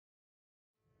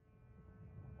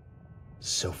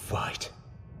So fight.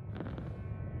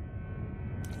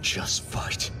 Just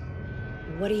fight.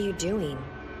 What are you doing?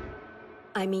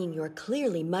 I mean, you're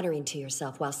clearly muttering to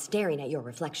yourself while staring at your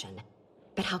reflection.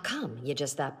 But how come? You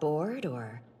just that bored,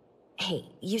 or... Hey,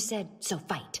 you said, so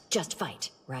fight, just fight,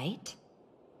 right?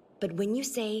 But when you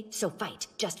say, so fight,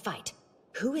 just fight,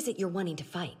 who is it you're wanting to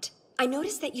fight? I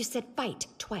noticed that you said fight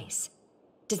twice.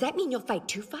 Does that mean you'll fight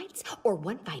 2 fights, or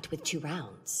 1 fight with 2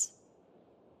 rounds?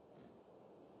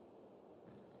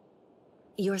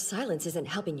 Your silence isn't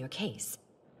helping your case.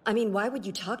 I mean, why would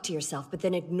you talk to yourself but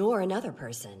then ignore another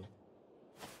person?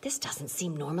 This doesn't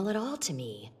seem normal at all to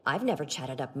me. I've never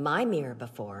chatted up my mirror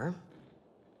before.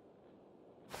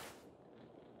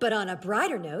 But on a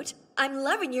brighter note, I'm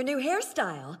loving your new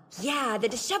hairstyle. Yeah, the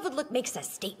disheveled look makes a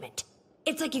statement.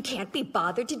 It's like you can't be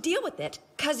bothered to deal with it,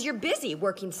 'cause you're busy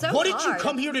working so hard. What did you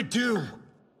come here to do?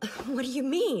 What do you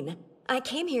mean? I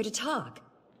came here to talk.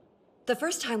 The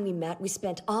first time we met, we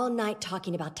spent all night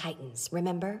talking about Titans,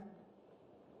 remember?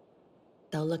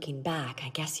 Though looking back, I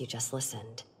guess you just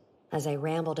listened, as I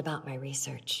rambled about my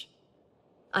research.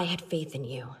 I had faith in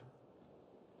you.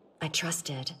 I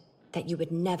trusted that you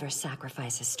would never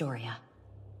sacrifice Astoria.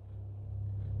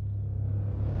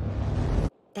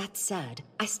 That said,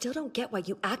 I still don't get why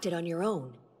you acted on your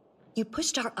own. You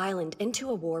pushed our island into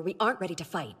a war we aren't ready to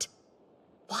fight.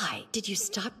 Why? Did you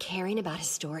stop caring about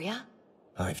Astoria?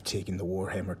 I've taken the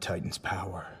Warhammer Titan's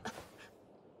power.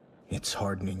 Its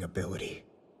hardening ability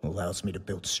allows me to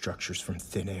build structures from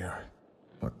thin air,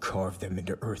 or carve them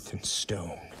into earth and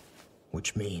stone.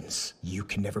 Which means you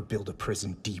can never build a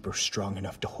prison deep or strong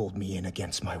enough to hold me in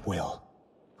against my will.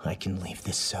 I can leave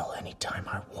this cell anytime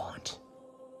I want.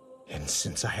 And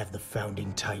since I have the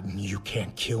Founding Titan, you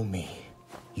can't kill me.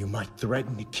 You might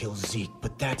threaten to kill Zeke,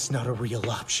 but that's not a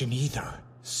real option either.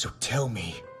 So tell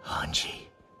me, Hange,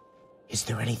 is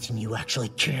there anything you actually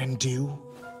can do?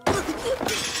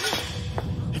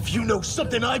 If you know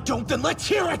something I don't, then let's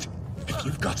hear it! If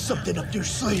you've got something up your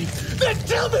sleeve, then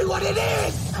tell me what it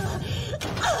is!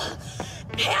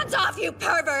 Hands off, you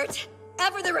pervert!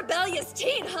 Ever the rebellious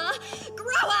teen, huh?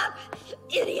 Grow up,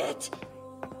 idiot!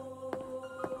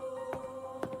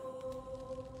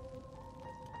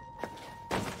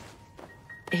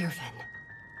 Irvin,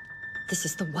 this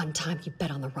is the one time you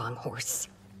bet on the wrong horse.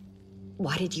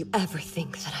 Why did you ever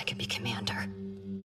think that I could be commander?